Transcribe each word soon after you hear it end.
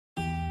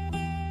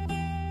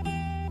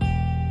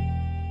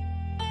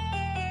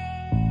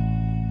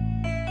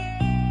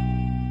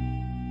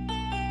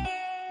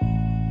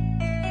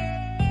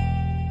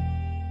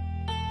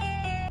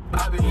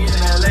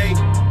LA,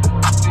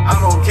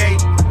 I'm okay.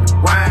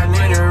 Riding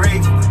in the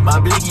race, my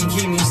blicky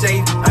keep me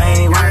safe. I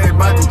ain't worried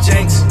about the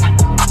janks,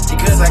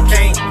 because I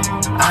can't.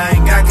 I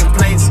ain't got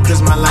complaints,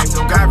 cause my life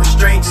don't got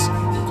restraints.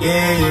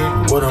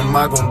 Yeah, what am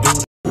I gonna do?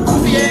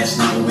 Goofy ass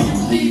nigga, when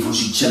you leave, who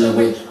she chillin'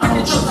 with? I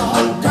don't trust the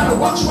hoe, gotta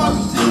watch while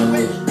we dealin'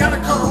 with. Gotta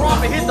cut her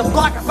off and hit the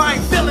block if I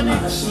ain't feeling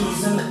it.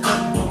 She's in the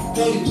cup, don't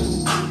play with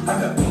me. I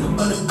got peanut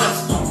butter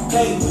cups, don't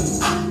play with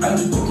me. I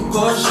just put the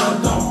car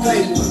shot, don't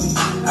play with me.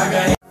 I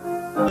got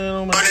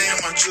Money in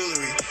my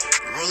jewelry,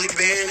 rolling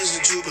band is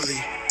a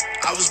jubilee.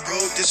 I was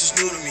broke, this is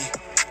new to me.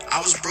 I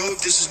was broke,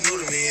 this is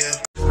new to me, yeah.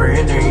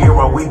 In the year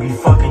while we be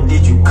fucking,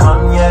 did you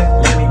come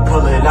yet? Let me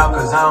pull it out,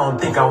 cause I don't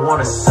think I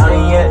want a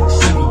son yet.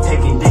 She be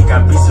taking dick,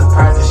 I'd be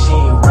surprised if she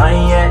ain't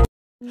run yet.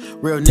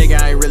 Real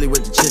nigga, I ain't really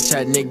with the chit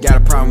chat. Nigga got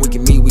a problem, we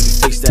can meet, we can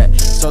fix that.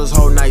 So this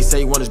whole night, say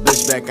you want his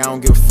bitch back. I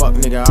don't give a fuck,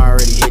 nigga, I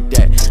already hit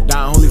that.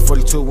 Down only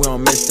 42, we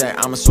don't miss that.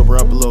 I'ma sober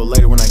up a little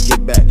later when I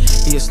get back.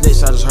 He a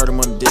snitch, I just heard him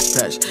on the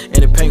dispatch. In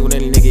the paint with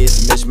any nigga,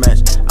 it's a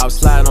mismatch. I was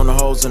sliding on the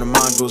holes in the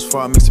mongoose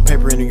before I mixed the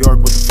paper in New York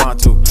with the font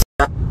too.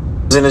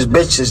 And this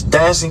bitch is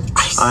dancing.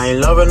 I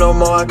ain't love her no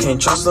more, I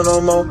can't trust her no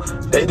more.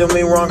 They do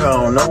me wrong, I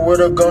don't know where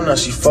to go. Now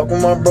she fuck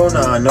with my bro,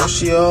 now I know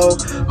she a hoe.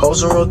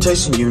 Hoes in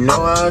rotation, you know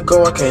how I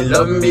go. I can't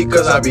love him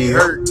because I be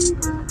hurt.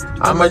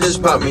 I might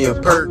just pop me a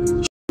perk.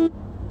 When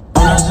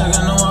I took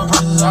a no one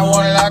process, I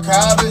wanted I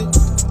cop it.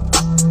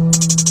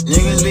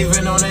 Niggas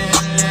beefing on the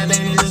internet,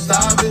 they need to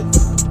stop it.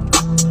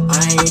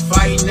 I ain't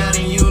fighting none of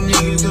you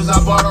niggas cause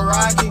I bought a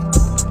rocket.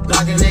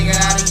 Knock a nigga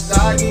out of the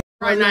socket.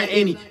 Right now,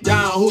 Annie,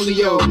 down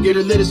Julio, get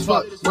her lit as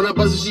fuck. When I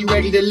buzz her, she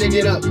ready to lick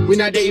it up. We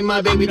not dating my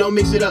baby, don't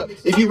mix it up.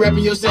 If you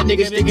rapping your set,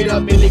 nigga, stick it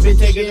up. And leave it,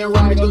 take it and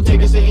ride. Don't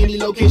take us to any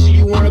location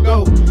you wanna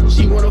go.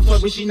 She wanna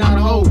fuck, but she not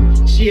a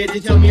hoe. She had to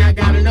tell me I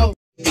gotta know.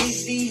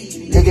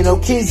 Nigga, no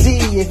kizzy.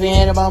 If it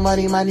ain't about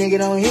money, my nigga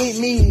don't hit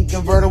me.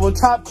 Convertible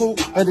top cool.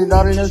 I did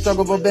all in the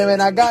struggle, but baby,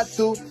 I got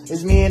to.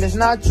 It's me and it's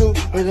not true.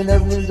 Even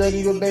if it's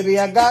dirty, but baby,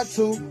 I got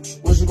to.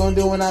 What you gonna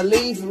do when I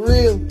leave? For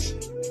real.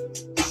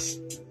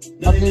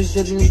 None of this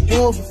shit we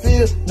doing for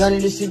feel. None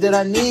of this shit that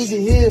I need to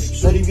hear.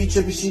 Shorty be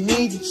tripping, she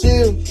need to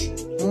chill.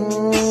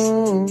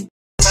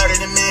 Better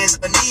than men,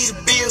 so I need a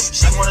bill.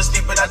 She wanna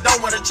stick, but I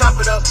don't wanna chop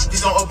it up.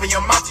 Please don't open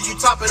your mouth till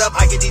you top it up.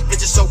 I get these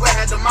bitches so wet,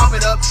 had to mop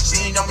it up. She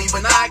ain't know me,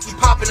 but now I keep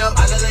popping up.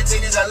 I love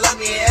Latinas, I love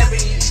me in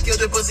ebony.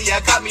 Killed the pussy, I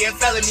caught me in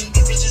felony.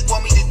 These bitches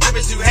want me to drip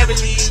it too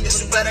heavily.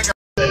 This is better girl.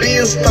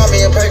 Bills, call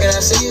me a perk and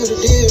I see you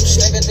the deal.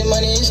 Stack up the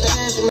money and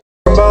stash.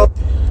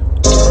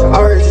 I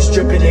heard you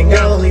stripping and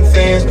got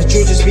OnlyFans, but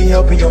you just be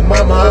helping your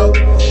mama out.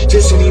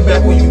 Just send me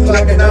back when you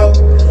clocking out.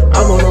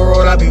 I'm on the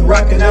road, I be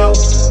rocking out.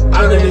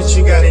 I know that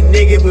you got a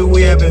nigga, but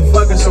we have been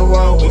fucking so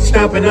long. We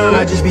stopping out,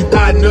 I just be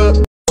thotting up.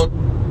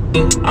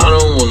 I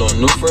don't want no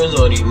new friends,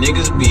 all these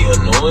niggas be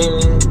annoying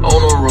me. On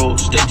the road,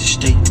 state to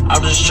state,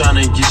 I'm just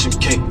trying to get some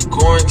cake.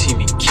 Quarantine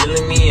be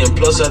killing me, and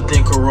plus I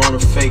think Corona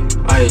fake.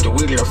 I hate the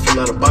wheelie, I feel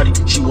out of body.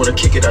 She wanna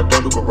kick it, I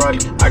don't do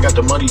karate. I got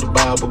the money to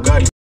buy a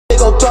Bugatti.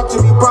 Don't talk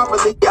to me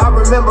properly. I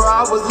remember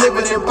I was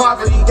living in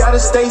poverty. Gotta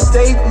stay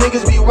safe,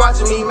 niggas be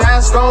watching me.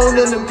 Mask on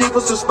and them people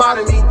still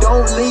spotting me.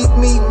 Don't leave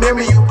me,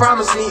 remember you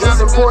promised me.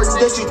 It's important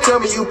that you tell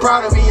me you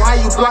proud of me. How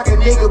you block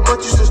a nigga but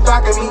you still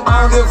stalking me.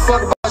 I don't give a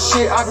fuck about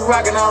shit, I be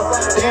rocking out.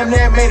 Damn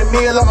near made a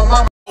meal on my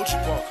mama.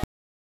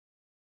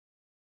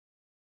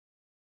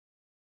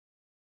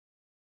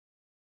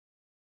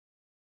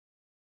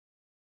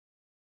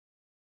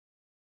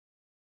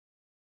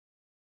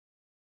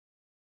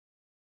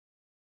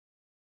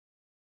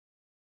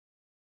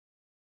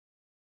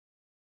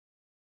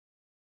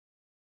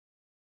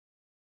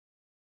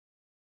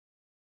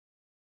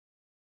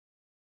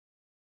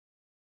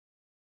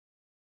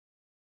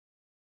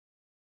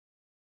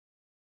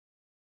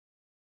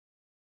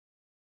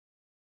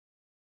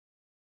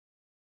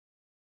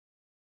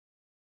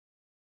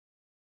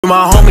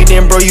 My homie,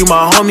 then bro, you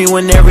my homie.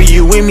 Whenever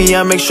you with me,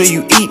 I make sure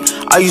you eat.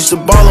 I used to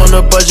ball on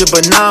a budget,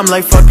 but now I'm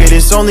like, fuck it,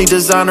 it's only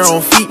designer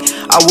on feet.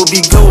 I would be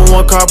good with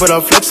one car, but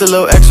I'll flex a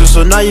little extra,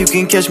 so now you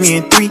can catch me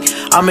in 3.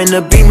 I'm in the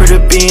Beamer,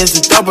 the Benz,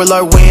 the double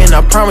R weighing. I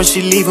promise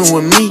you leaving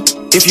with me.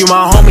 If you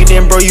my homie,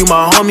 then bro, you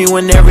my homie.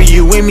 Whenever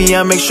you with me,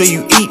 I make sure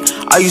you eat.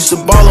 I used to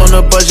ball on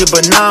a budget,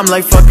 but now I'm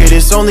like, fuck it,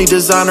 it's only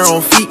designer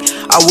on feet.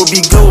 I would be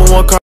good with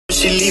one car, but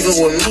she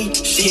leaving with me.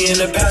 She in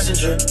the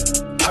passenger.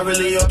 I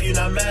really hope you're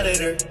not mad at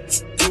her.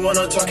 You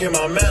wanna talk to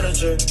my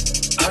manager.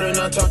 I do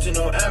not talk to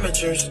no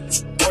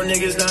amateurs or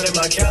niggas not in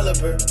my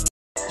caliber.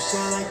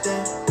 Shine like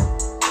that,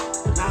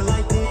 but not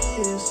like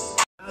this.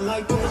 I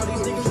like that. All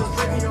these niggas is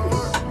breaking your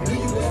heart. Knew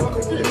you was fucking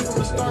with me from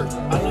the start.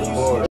 I know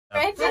you.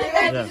 Honey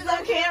baby's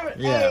on camera.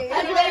 Hey,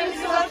 honey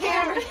baby's on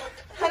camera.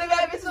 Honey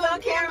baby's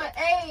on camera.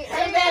 Hey,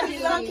 honey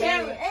baby's on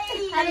camera.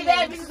 Hey, honey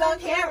baby's on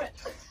camera.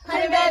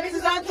 Honey baby's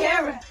is on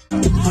camera.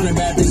 Honey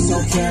baby's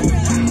on camera.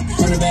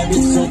 Honey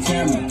baby's on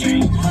camera.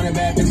 Honey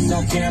baby's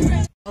on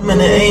camera. I'm in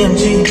the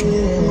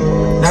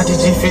AMG, not the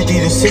G50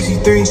 to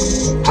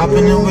 63. Hop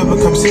in the whip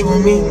and come sit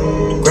with me.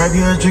 Grab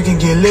you a drink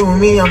and get lit with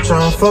me. I'm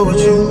trying to fuck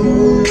with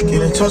you,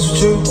 get in touch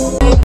with you.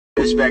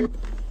 Bitch back.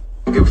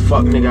 Don't give a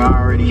fuck, nigga,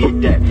 I already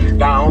hit that.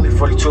 Down only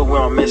 42, we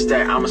don't miss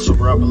that. I'ma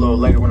sober up a little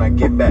later when I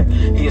get back.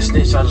 He a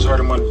snitch, I just heard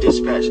him on the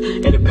dispatch.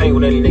 And the pain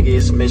with any nigga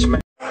is a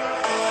mismatch.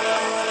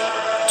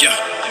 Yeah.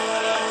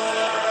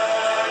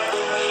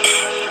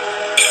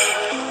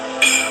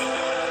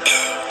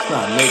 It's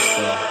not mixed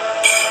though.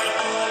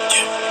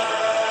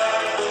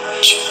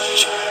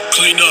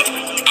 Clean up,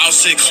 out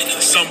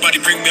 6. Somebody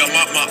bring me a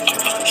mop.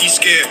 He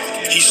scared,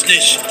 he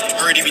snitch.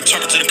 Heard he be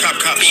talking to the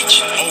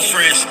cops. Old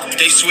friends,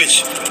 they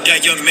switch.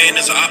 That young man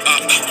is a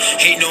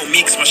hate no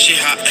me cause my shit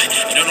hot.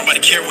 And don't nobody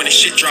care when the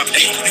shit drop.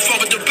 You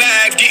fuck with the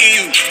bag,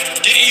 didn't you?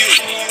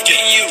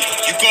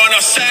 You going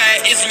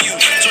outside, isn't you?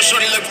 So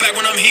shorty look back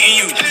when I'm hitting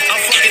you.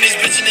 I'm fucking this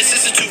bitch in this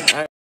institute.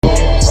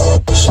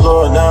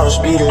 Slow it down,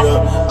 speed it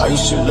up. I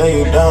used to lay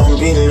you down and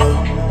beat it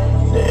up.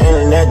 The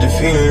internet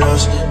defeated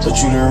us, but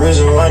you the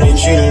reason why they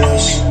cheated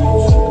us.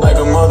 Like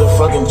a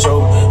motherfucking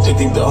joke, they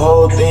think the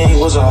whole thing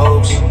was a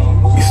hoax.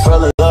 We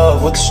fell in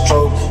love with the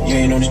stroke, you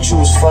ain't know that you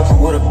was fucking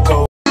with a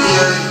goat.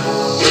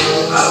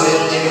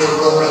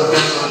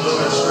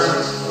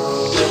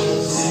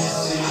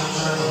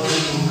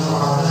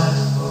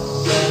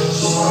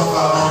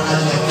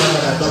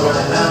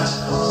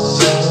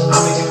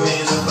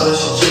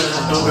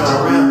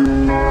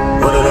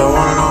 What did I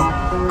wanna know?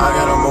 I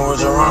got a more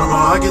Geronimo.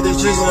 I get this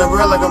chasing that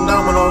bread like I'm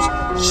Domino's.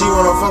 She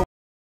wanna fuck.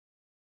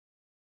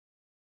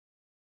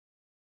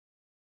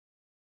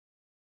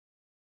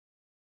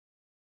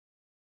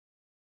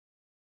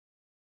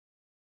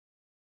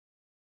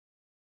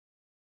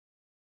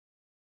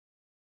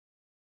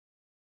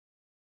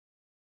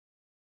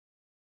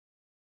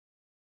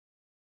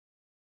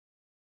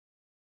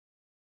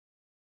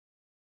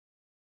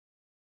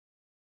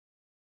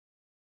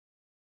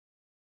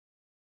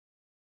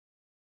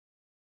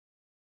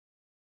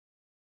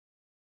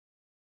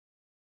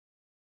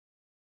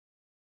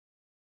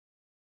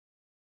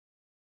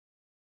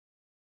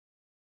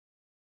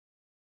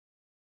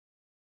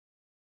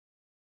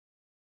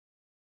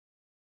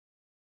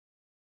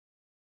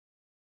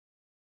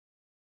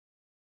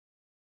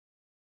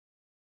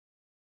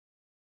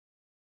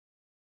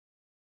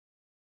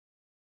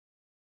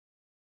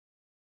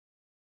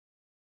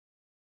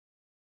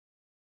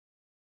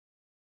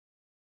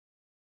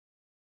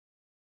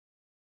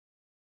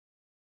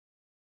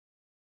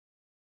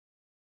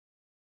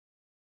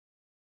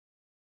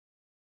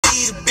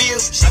 I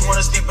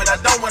wanna sleep, but I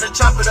don't wanna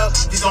chop it up.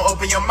 Please don't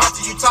open your mouth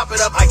till you top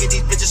it up. I get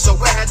these bitches so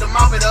wet, had to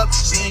mop it up.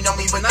 She ain't know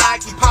me, but now I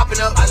keep popping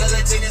up. I love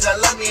Latinas, I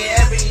love me in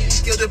ebony.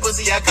 Killed the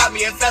pussy, I caught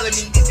me in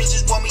felony. These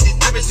bitches want me to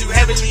drip it too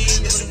heavily.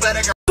 This is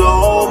better girl. The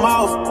whole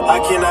mouth, I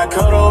cannot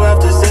cuddle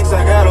after 6,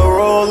 I gotta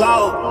roll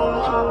out.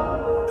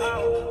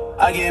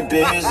 I get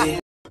busy.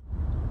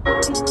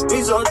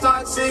 He's so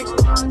toxic.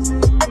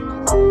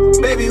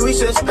 Baby, we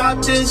should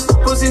stop this.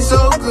 Pussy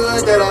so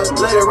good that I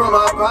let it run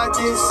my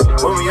pockets.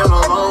 When we on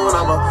alone,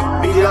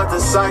 I'ma beat it out the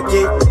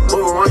socket.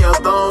 Move around your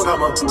thong,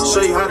 I'ma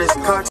show you how this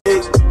cock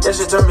is. That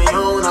shit turn me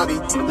on, I be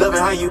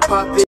loving how you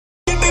pop it.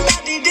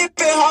 Dipping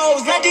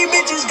hoes, let these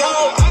bitches go.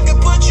 I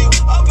can put you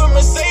up in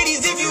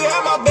Mercedes if you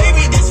have my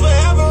baby. This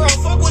forever, I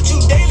fuck with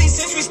you daily.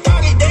 Since we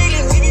started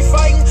dating, we be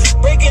fighting,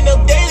 breaking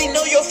up daily.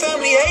 Know your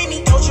family hate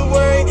me, don't you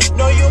worry.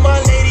 Know you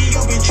my lady, you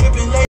been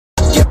tripping late.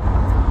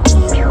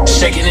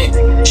 Shaking it,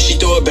 she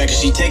throw it back and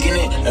she taking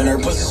it. And her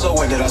pussy so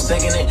wet that I'm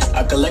sinking it.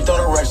 I collect all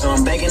the racks, so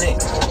I'm baking it.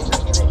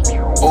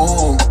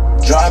 Ooh,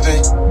 drop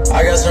it.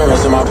 I got some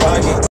rest in my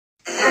pocket.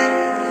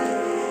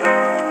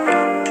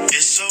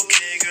 It's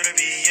okay, girl, to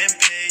be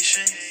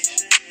impatient.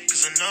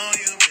 Cause I know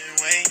you've been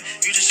waiting.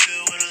 You just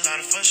feel with a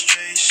lot of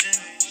frustration.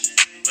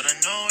 But I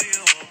know you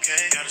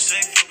okay. Gotta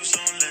stay focused,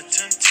 don't let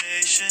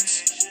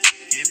temptations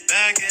get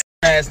back in.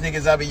 Ass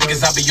niggas, I be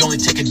only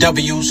taking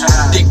W's.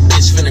 Thick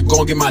bitch finna go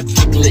and get my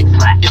dick licked.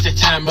 It's the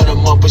time of the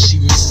month, but she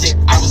missed it.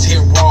 I was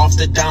here raw off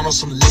the down on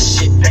some lit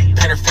shit. Paint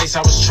her face,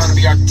 I was trying to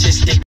be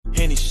artistic.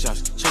 Henny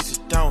shots, chase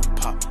it down,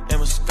 pop. And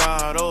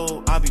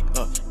Moscato, I be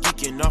up,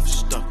 geeking off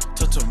stuff.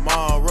 Till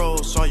tomorrow,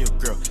 saw your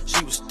girl,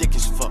 she was thick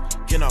as fuck.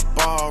 Can I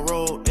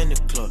borrow in the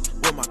club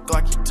with my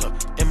Glocky tuck?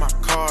 And my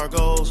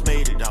cargoes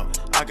made it out.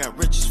 I got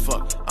rich as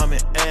fuck. I'm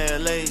in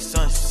LA,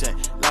 sunset,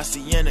 La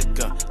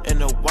Cienega.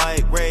 In a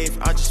white rave,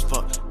 I just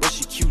fuck. But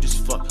she cute as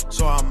fuck,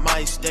 so I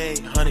might stay.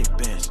 100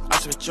 bands, I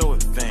spent your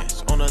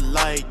advance on a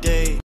light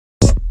day.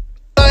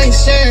 I ain't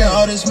sharing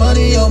all this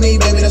money on me,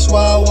 baby, that's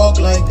why I walk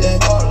like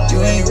that.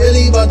 You ain't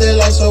really about that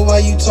life, so why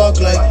you talk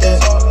like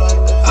that?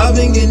 I've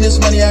been getting this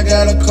money, I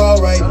gotta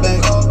call right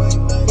back.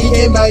 He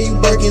can't buy you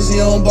Birkins, he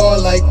don't ball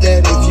like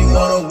that. If you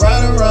wanna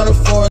ride around the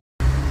forest,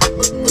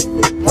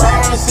 ride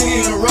around the city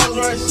in a Rolls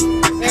Royce.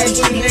 That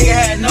nigga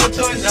had no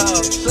choice,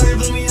 Shorty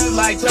blew me up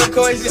like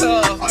turquoise,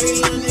 All you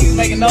little niggas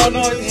making no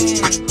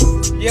noise,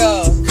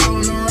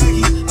 Calling no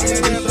Rocky, I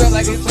got that feel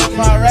like it's fucking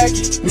my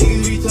racket.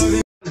 Niggas be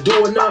talking.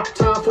 Doing up,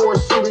 time for it,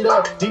 suited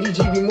up.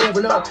 DDG be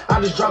moving up. I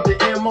just dropped the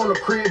M on the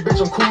crib,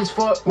 bitch, I'm cool as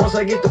fuck. Once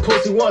I get the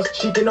pussy once,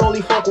 she can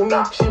only fuck with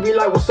me. She be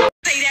like, what's up?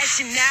 Say that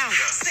shit now.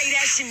 Say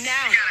that shit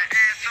now.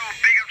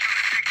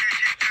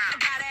 I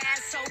got an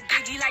ass so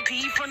big, you like to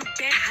eat from the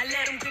back. I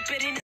let him grip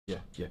it in.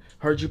 Yeah.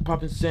 Heard you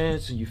popping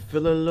sand, so you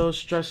feel a little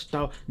stressed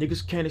out.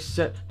 Niggas can't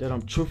accept that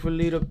I'm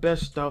truthfully the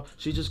best out.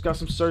 She just got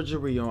some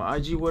surgery on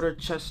IG with her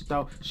chest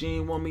out. She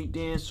ain't want me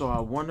then, so I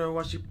wonder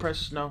why she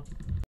pressed now.